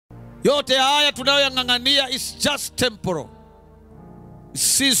Yote haya tunayoyang'ang'ania is just temporal. It's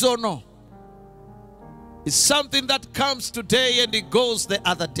seasonal. It's something that comes today and it goes the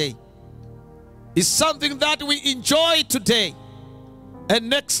other day. It's something that we enjoy today and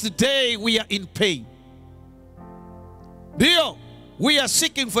next day we are in pain. Dear, we are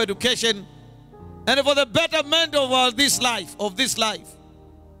seeking for education and for the betterment of this life,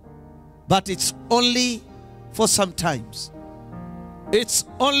 But it's only for some times. It's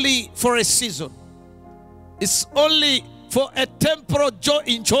only for a season. It's only for a temporal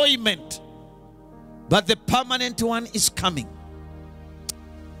enjoyment. But the permanent one is coming.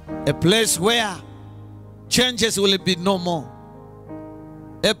 A place where changes will be no more.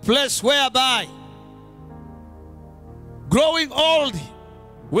 A place whereby growing old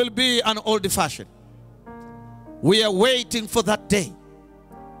will be an old fashion. We are waiting for that day.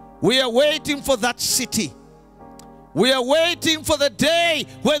 We are waiting for that city. We are waiting for the day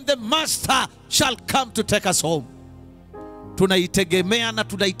when the Master shall come to take us home. Tunaitegemea na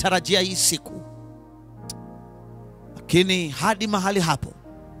tunaitarajia hii siku. Lakini hadi mahali hapo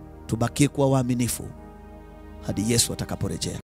tubaki kuwa waaminifu hadi Yesu atakaporejea.